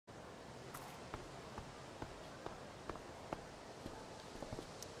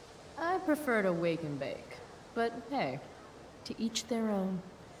prefer to wake and bake. But hey, to each their own.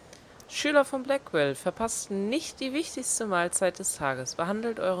 Schüler von Blackwell, verpasst nicht die wichtigste Mahlzeit des Tages.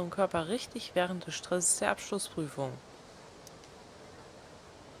 Behandelt euren Körper richtig während des Stresses der Abschlussprüfung.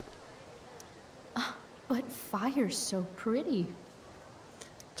 But fire's so pretty.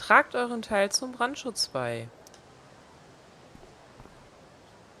 Tragt euren Teil zum Brandschutz bei.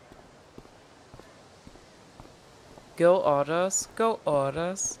 Go Orders, go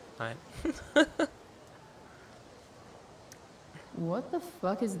Orders. Nein. What the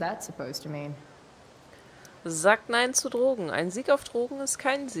fuck is that supposed to mean? Sagt Nein zu Drogen. Ein Sieg auf Drogen ist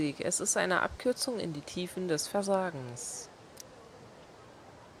kein Sieg. Es ist eine Abkürzung in die Tiefen des Versagens.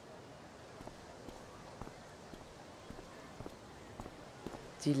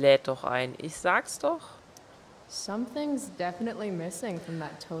 Die lädt doch ein. Ich sag's doch. Something's definitely missing from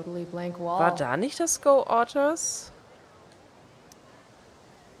that totally blank wall. War da nicht das Go Otters?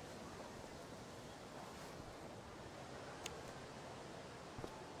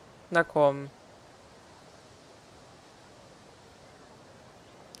 Na komm.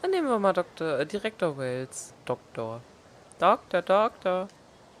 Dann nehmen wir mal Direktor Wells. Doktor. Doktor.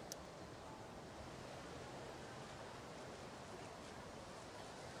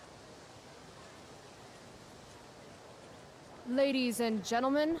 Ladies and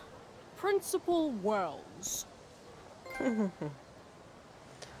gentlemen, Principal Wells.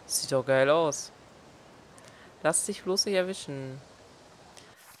 Sieht doch geil aus. Lass dich bloß nicht erwischen.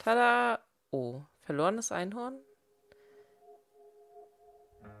 Tada! Oh, verlorenes Einhorn?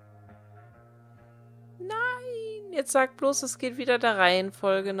 Nein! Jetzt sag bloß, es geht wieder der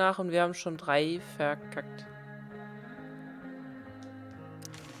Reihenfolge nach und wir haben schon 3 verkackt.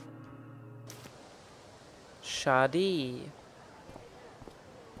 Schade.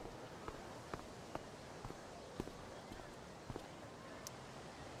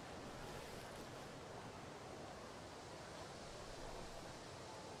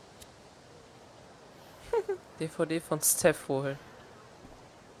 DVD von Steph wohl.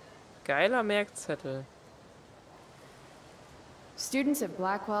 Geiler Merkzettel. Students at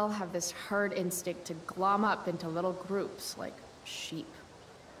Blackwell have this herd instinct to glom up into little groups like sheep.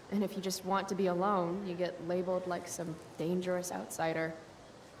 And if you just want to be alone, you get labeled like some dangerous outsider.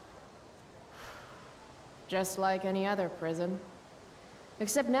 Just like any other prison.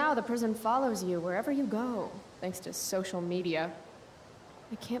 Except now the prison follows you wherever you go, thanks to social media.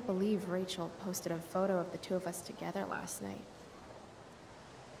 I can't believe Rachel posted a photo of the two of us together last night.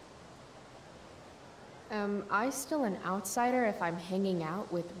 Am I still an outsider if I'm hanging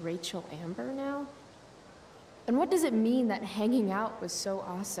out with Rachel Amber now? And what does it mean that hanging out was so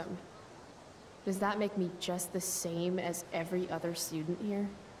awesome? Does that make me just the same as every other student here?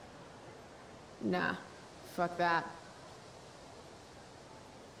 Nah, fuck that.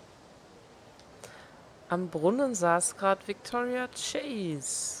 Am Brunnen saß gerade Victoria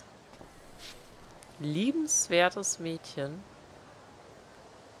Chase. Liebenswertes Mädchen.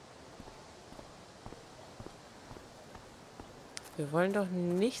 Wir wollen doch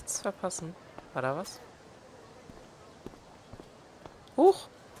nichts verpassen. War da was? Huch!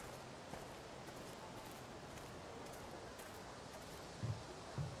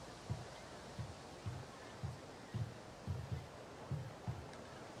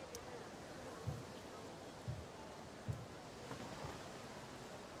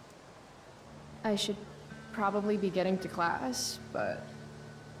 I should probably be getting to class, but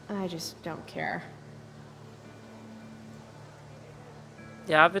I just don't care.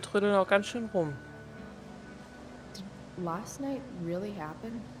 Ja, wir trödeln auch ganz schön rum. Did last night really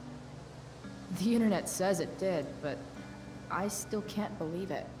happen? The internet says it did, but I still can't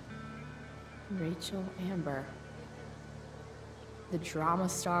believe it. Rachel Amber. The drama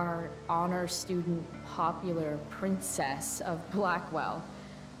star, honor student, popular princess of Blackwell.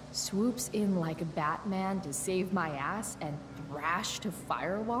 Swoops in like Batman to save my ass and thrash to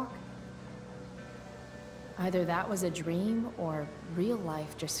firewalk? Either that was a dream, or real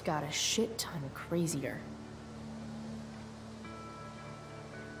life just got a shit ton crazier.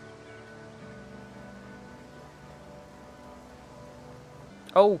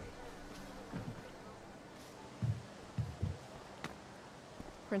 Oh!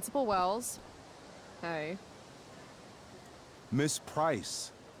 Principal Wells. Hey. Miss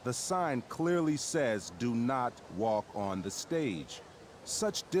Price, the sign clearly says do not walk on the stage.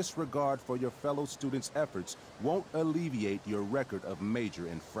 Such disregard for your fellow students' efforts won't alleviate your record of major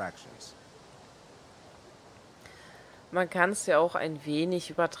infractions. Man kann es ja auch ein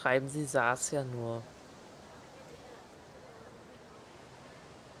wenig übertreiben, sie saß ja nur.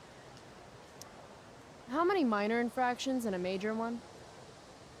 How many minor infractions and a major one?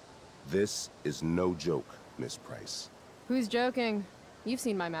 This is no joke, Miss Price. Who's joking? You've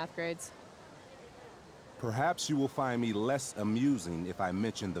seen my math grades. Perhaps you will find me less amusing if I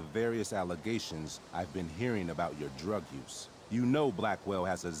mention the various allegations I've been hearing about your drug use. You know Blackwell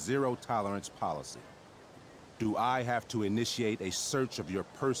has a zero-tolerance policy. Do I have to initiate a search of your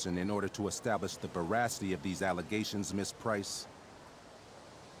person in order to establish the veracity of these allegations, Miss Price?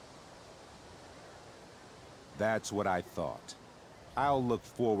 That's what I thought. I'll look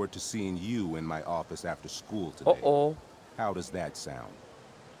forward to seeing you in my office after school today. Oh. How does that sound?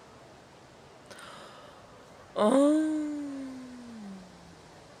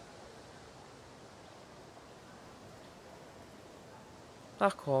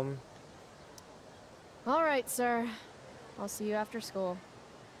 Ach komm. All right, sir. I'll see you after school.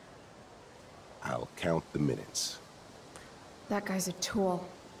 I'll count the minutes. That guy's a tool.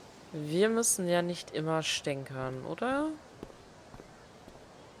 Wir müssen ja nicht immer stänkern, oder?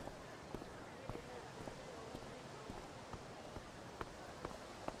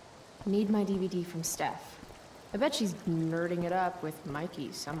 Need my DVD from Steph. I bet she's nerding it up with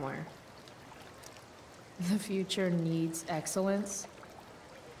Mikey somewhere. The future needs excellence.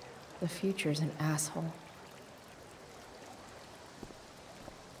 The future's an asshole.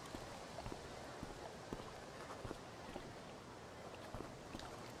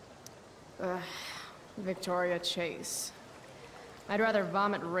 Victoria Chase. I'd rather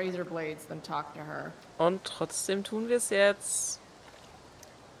vomit razor blades than talk to her. Und trotzdem tun wir es jetzt.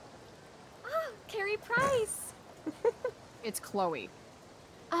 Oh, Carrie Price! It's Chloe.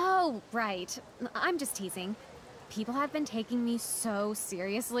 Oh, right. I'm just teasing. People have been taking me so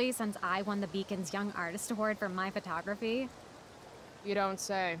seriously since I won the Beacon's Young Artist Award for my photography. You don't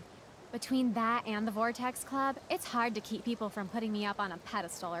say. Between that and the Vortex Club, it's hard to keep people from putting me up on a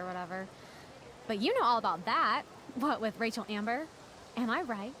pedestal or whatever. But you know all about that. What with Rachel Amber? Am I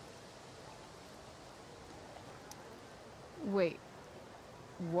right? Wait.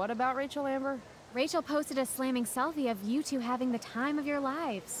 What about Rachel Amber? Rachel posted a slamming selfie of you two having the time of your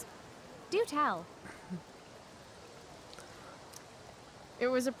lives. Do tell. It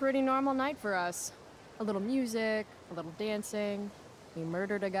was a pretty normal night for us. A little music, a little dancing. We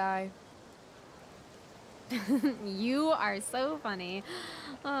murdered a guy. You are so funny.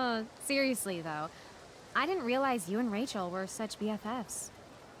 Seriously, though. I didn't realize you and Rachel were such BFFs.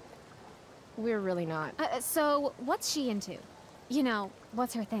 We're really not. So, what's she into? You know,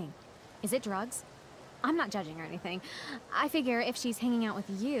 what's her thing? Is it drugs? I'm not judging or anything. I figure if she's hanging out with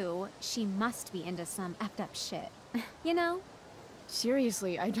you, she must be into some effed up shit. You know?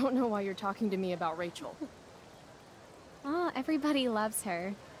 Seriously, I don't know why you're talking to me about Rachel. Oh, everybody loves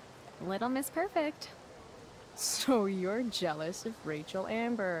her. Little Miss Perfect. So you're jealous of Rachel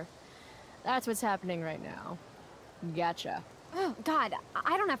Amber. That's what's happening right now. Gotcha. Oh, God,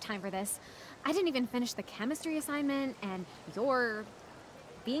 I don't have time for this. I didn't even finish the chemistry assignment, and you're...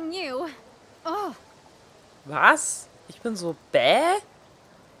 being you. Oh. Was? Ich bin so bäh?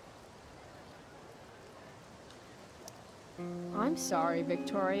 I'm sorry,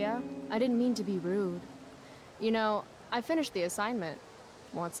 Victoria. I didn't mean to be rude. You know, I finished the assignment.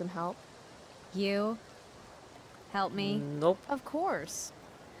 Want some help? You? Help me? Nope. Of course.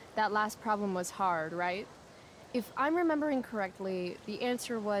 That last problem was hard, right? If I'm remembering correctly, the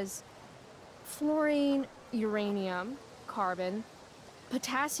answer was fluorine, uranium, carbon,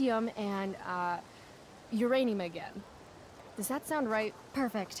 potassium, and uranium again. Does that sound right?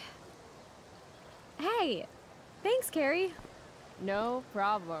 Perfect. Hey, thanks, Carrie. No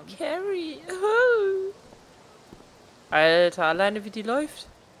problem. Carrie. Alter, alleine wie die läuft.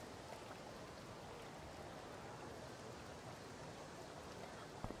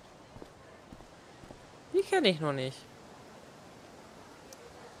 Die kenne ich noch nicht.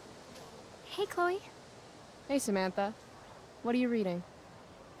 Hey, Chloe. Hey, Samantha. What are you reading?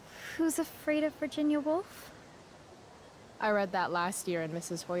 Who's Afraid of Virginia Woolf? I read that last year in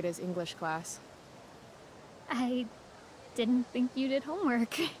Mrs. Hoyta's English class. I didn't think you did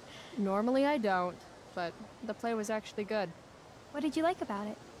homework. Normally I don't, but the play was actually good. What did you like about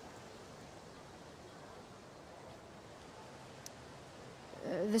it?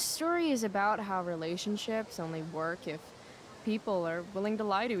 The story is about how relationships only work if people are willing to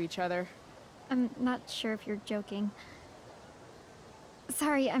lie to each other. I'm not sure if you're joking.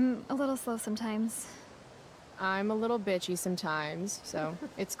 Sorry, I'm a little slow sometimes. I'm a little bitchy sometimes, so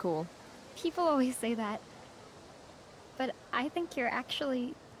it's cool. People always say that. But I think you're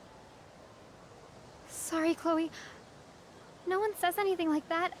actually... Sorry, Chloe. No one says anything like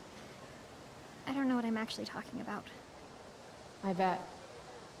that. I don't know what I'm actually talking about. I bet.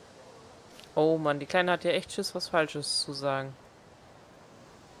 Oh Mann, die Kleine hat ja echt Schiss, was Falsches zu sagen.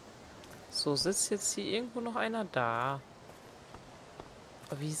 So, sitzt jetzt hier irgendwo noch einer da?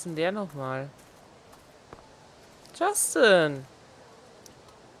 Aber wie hieß denn der nochmal? Justin!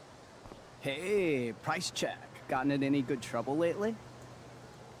 Hey, price check. Gotten in any good trouble lately?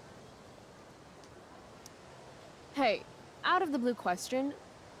 Hey, out of the blue question,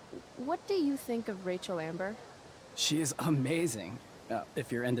 what do you think of Rachel Amber? She is amazing.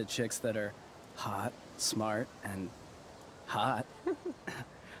 If you're into chicks that are hot, smart, and hot.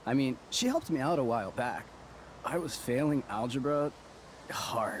 I mean, she helped me out a while back. I was failing algebra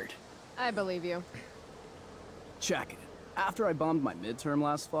hard. I believe you. Check it. After I bombed my midterm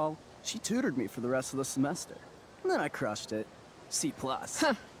last fall, she tutored me for the rest of the semester. And then I crushed it. C+.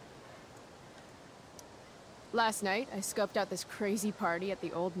 Last night, I scoped out this crazy party at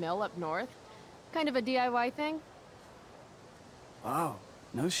the old mill up north. Kind of a DIY thing. Wow,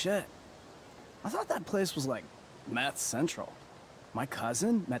 no shit. I thought that place was like meth central. My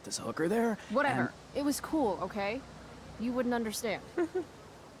cousin met this hooker there. Whatever. It was cool, okay? You wouldn't understand.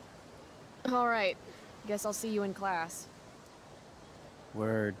 All right. Guess I'll see you in class.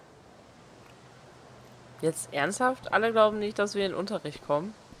 Word. Jetzt ernsthaft? Alle glauben nicht, dass wir in den Unterricht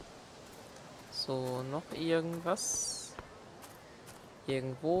kommen. So, noch irgendwas?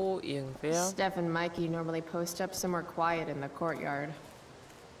 Irgendwo, irgendwer? Steph and Mikey normally post up somewhere quiet in the courtyard.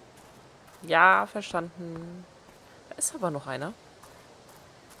 Ja, verstanden. Da ist aber noch einer.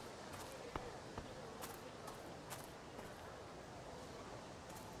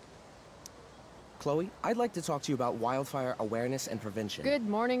 Chloe, I'd like to talk to you about wildfire awareness and prevention. Good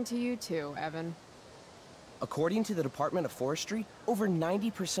morning to you too, Evan. According to the Department of Forestry, over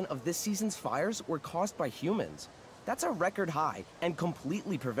 90% of this season's fires were caused by humans. That's a record high and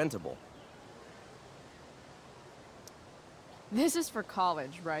completely preventable. This is for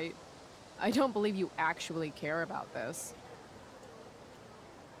college, right? I don't believe you actually care about this.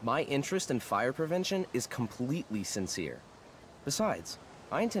 My interest in fire prevention is completely sincere. Besides,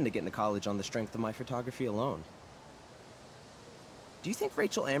 I intend to get into college on the strength of my photography alone. Do you think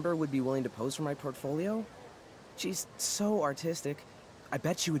Rachel Amber would be willing to pose for my portfolio? She's so artistic. I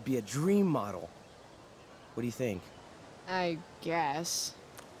bet she would be a dream model. What do you think? I guess.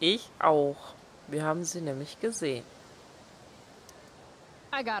 Ich auch. Wir haben sie nämlich gesehen.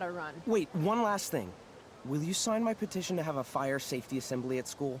 I gotta run. Wait, one last thing. Will you sign my petition to have a fire safety assembly at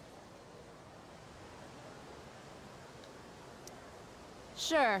school?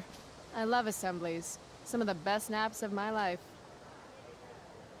 Sure. I love assemblies. Some of the best naps of my life.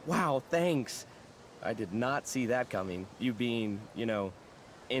 Wow, thanks. I did not see that coming. You being, you know,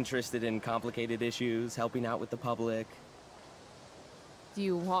 interested in complicated issues, helping out with the public. Do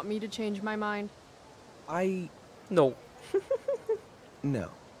you want me to change my mind? No. No.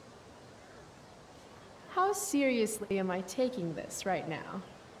 How seriously am I taking this right now?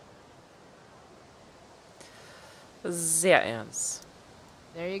 Sehr ernst.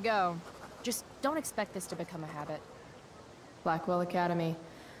 There you go. Just don't expect this to become a habit. Blackwell Academy,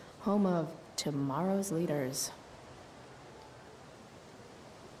 home of tomorrow's leaders.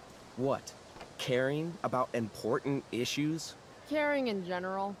 What? Caring about important issues? Caring in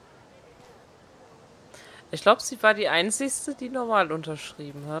general. Ich glaube, sie war die Einzige, die normal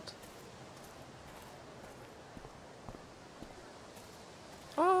unterschrieben hat.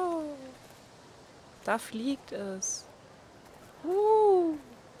 Oh, da fliegt es.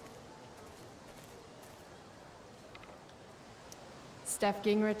 Steph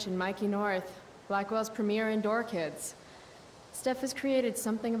Gingrich and Mikey North, Blackwell's premier indoor kids. Steph has created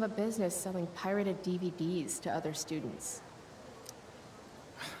something of a business selling pirated DVDs to other students.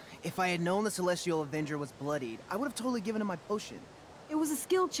 If I had known the Celestial Avenger was bloodied, I would have totally given him my potion. It was a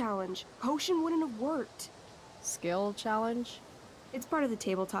skill challenge. Potion wouldn't have worked. Skill challenge? It's part of the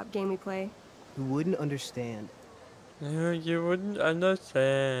tabletop game we play. You wouldn't understand. You wouldn't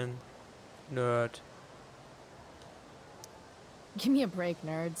understand. Nerd. Give me a break,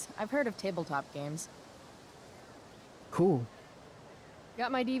 nerds. I've heard of tabletop games. Cool.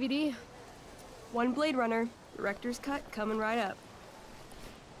 Got my DVD? One Blade Runner, director's cut coming right up.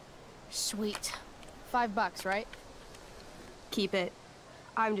 Sweet. $5, right? Keep it.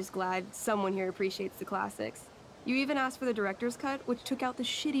 I'm just glad someone here appreciates the classics. You even asked for the director's cut, which took out the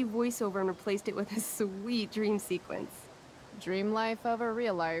shitty voiceover and replaced it with a sweet dream sequence. Dream life over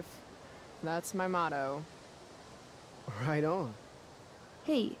real life. That's my motto. Right on.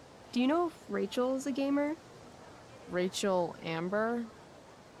 Hey, do you know if Rachel's a gamer? Rachel Amber?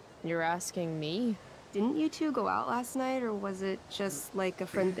 You're asking me? Didn't you two go out last night, or was it just like a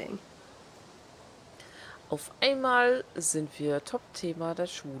friend thing? Auf einmal sind wir Top-Thema der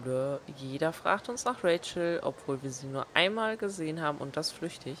Schule. Jeder fragt uns nach Rachel, obwohl wir sie nur einmal gesehen haben und das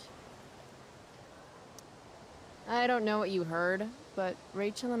flüchtig. I don't know what you heard, but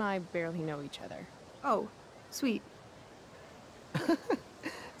Rachel and I barely know each other. Oh, sweet.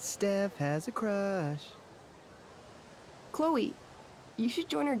 Steph has a crush. Chloe, you should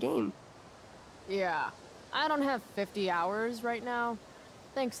join our game. Yeah, I don't have 50 hours right now.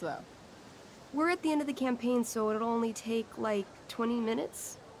 Thanks, though. We're at the end of the campaign, so it'll only take, like, 20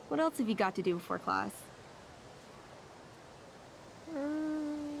 minutes. What else have you got to do before class?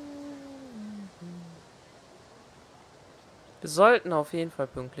 Wir sollten auf jeden Fall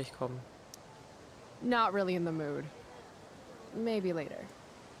pünktlich kommen. Not really in the mood. Maybe later.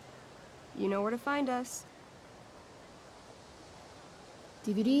 You know where to find us.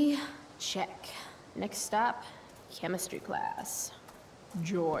 DVD, check. Next stop, chemistry class.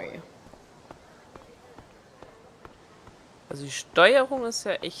 Joy. Also die Steuerung ist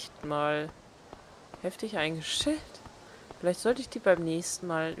ja echt mal heftig eingestellt. Vielleicht sollte ich die beim nächsten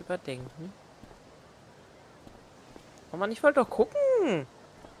Mal überdenken. Oh Mann, ich wollte doch gucken.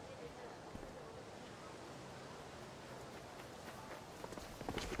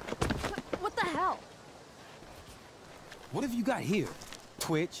 What the hell? What have you got here?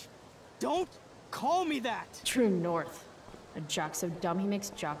 Twitch? Don't call me that! True north. A jock so dumb he makes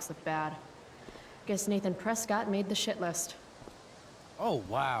jocks look bad. Guess Nathan Prescott made the shit list. Oh,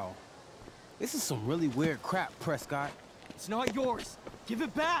 wow. This is some really weird crap, Prescott. It's not yours. Give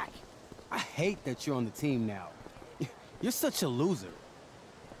it back! I hate that you're on the team now. You're such a loser.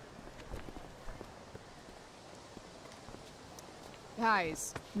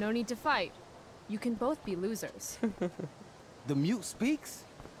 Guys, no need to fight. You can both be losers. The mute speaks?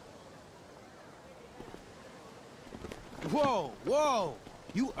 Whoa, whoa!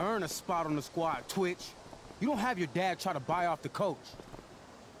 You earn a spot on the squad, Twitch. You don't have your dad try to buy off the coach.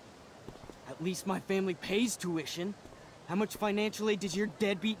 At least my family pays tuition. How much financial aid does your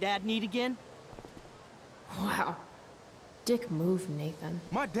deadbeat dad need again? Wow. Dick move, Nathan.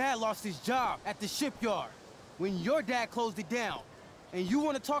 My dad lost his job at the shipyard when your dad closed it down. And you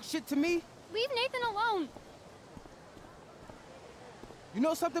want to talk shit to me? Leave Nathan alone. You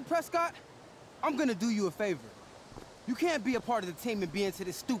know something, Prescott? I'm gonna do you a favor. You can't be a part of the team and be into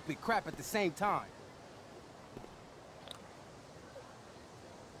this stupid crap at the same time.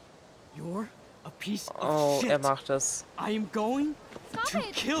 You're a piece of Oh, shit. macht es. I am going Stop to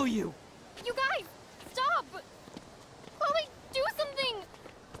it! kill you. You guys, stop! Chloe, do something!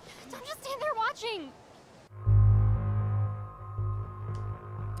 Don't just stand there watching.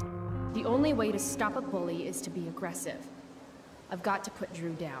 The only way to stop a bully is to be aggressive. I've got to put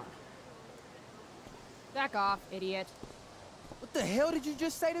Drew down. Back off, idiot. What the hell did you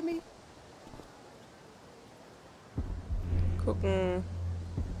just say to me? Gucken.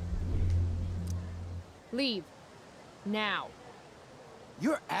 Leave. Now.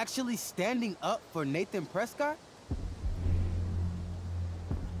 You're actually standing up for Nathan Prescott?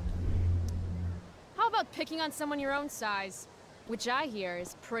 How about picking on someone your own size? Which I hear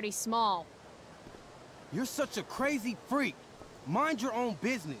is pretty small. You're such a crazy freak. Mind your own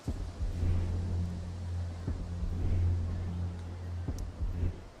business.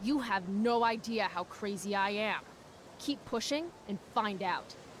 You have no idea how crazy I am. Keep pushing and find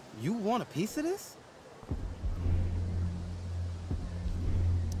out. You want a piece of this?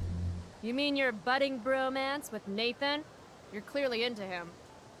 You mean your budding bromance with Nathan? You're clearly into him.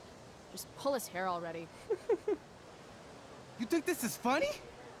 Just pull his hair already. You think this is funny?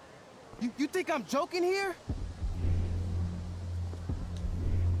 You think I'm joking here?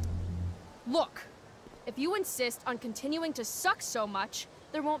 Look, if you insist on continuing to suck so much,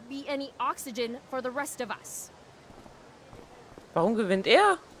 there won't be any oxygen for the rest of us. Warum gewinnt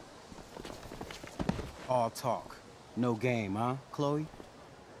er? All talk, no game, huh, Chloe?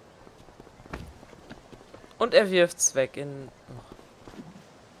 Und er wirft's weg in...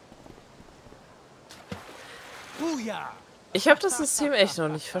 Booyah! Ich habe das System echt noch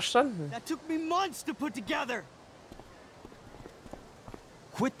nicht verstanden. That took me months to put together.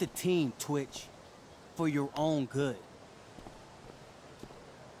 Quit the team, Twitch. For your own good.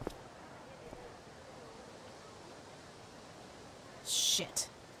 Shit.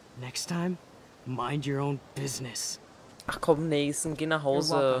 Next time, mind your own business. Ach komm, Nathan, geh nach You're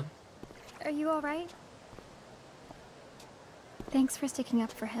Hause. welcome. Are you alright? Thanks for sticking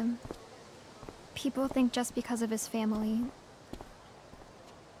up for him. People think just because of his family.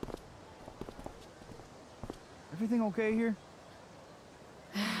 Everything okay here?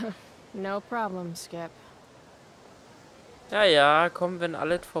 No problem, Skip. Ja, ja, komm, wenn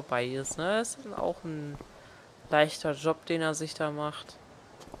alles vorbei ist, ne? Das ist dann auch ein leichter Job, den er sich da macht.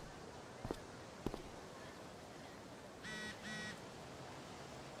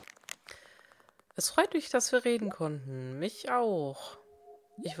 Es freut mich, dass wir reden konnten. Mich auch.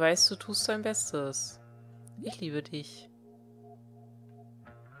 Ich weiß, du tust dein Bestes. Ich liebe dich.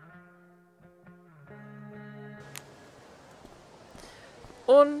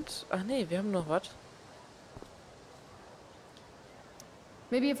 Und, ach nee, wir haben noch was.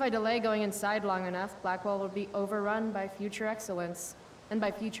 Maybe if I delay going inside long enough, Blackwell will be overrun by future excellence. And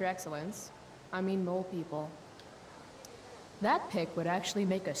by future excellence, I mean mole people. That pic would actually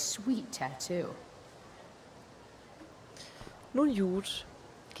make a sweet tattoo. Nun gut,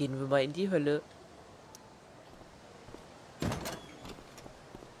 gehen wir mal in die Hölle.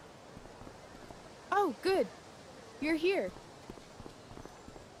 Oh, good. You're here.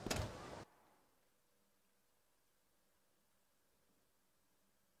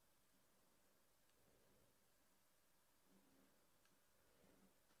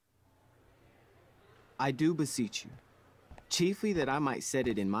 I do beseech you, chiefly that I might set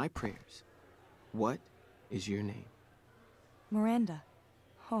it in my prayers. What is your name? Miranda.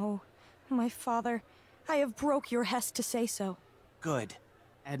 Oh, my father, I have broke your hest to say so. Good.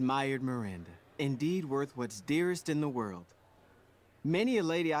 Admired Miranda, indeed worth what's dearest in the world. Many a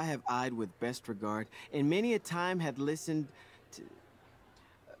lady I have eyed with best regard, and many a time had listened to...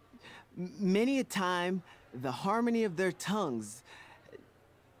 many a time the harmony of their tongues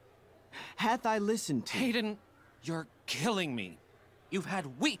hath I listened to. Hayden, you're killing me. You've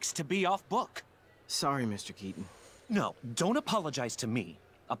had weeks to be off book. Sorry, Mr. Keaton. No, don't apologize to me.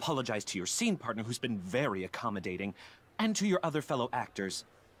 Apologize to your scene partner who's been very accommodating, and to your other fellow actors,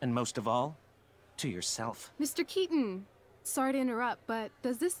 and most of all, to yourself. Mr. Keaton, sorry to interrupt, but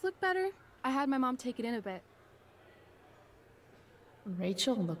does this look better? I had my mom take it in a bit.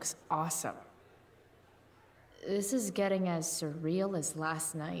 Rachel looks awesome. This is getting as surreal as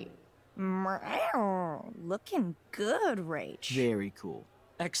last night. Looking good, Rach. Very cool.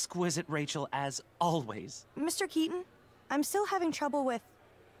 Exquisite, Rachel, as always. Mr. Keaton, I'm still having trouble with...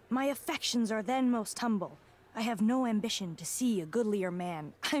 My affections are then most humble. I have no ambition to see a goodlier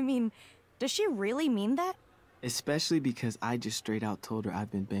man. I mean, does she really mean that? Especially because I just straight out told her I've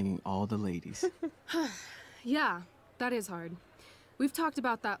been banging all the ladies. Yeah, that is hard. We've talked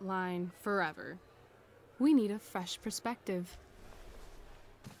about that line forever. We need a fresh perspective.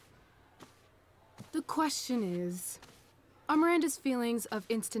 The question is, are Miranda's feelings of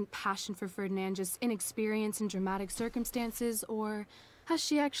instant passion for Ferdinand just inexperience in dramatic circumstances, or has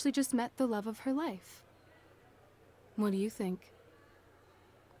she actually just met the love of her life? What do you think?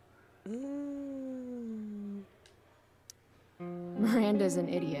 Miranda's an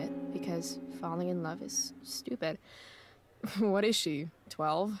idiot because falling in love is stupid. What is she,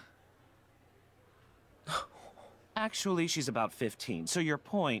 12? Actually, she's about 15, so your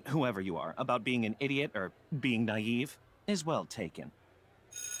point, whoever you are, about being an idiot or being naive, is well taken.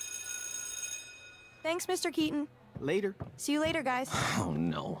 Thanks, Mr. Keaton. Later. See you later, guys. Oh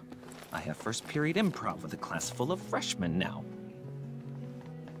no. I have first period improv with a class full of freshmen now.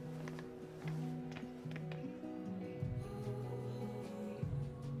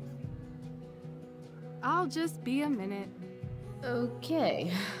 I'll just be a minute.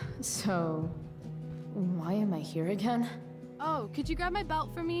 Okay, so why am I here again? Oh, could you grab my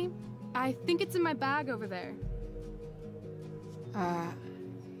belt for me? I think it's in my bag over there.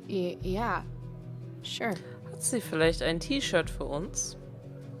 Yeah, sure. Hat sie vielleicht ein T-Shirt für uns?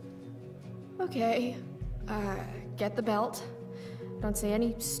 Okay, get the belt. Don't say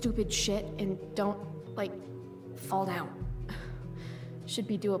any stupid shit and don't, like, fall down. Should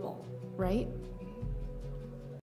be doable, right?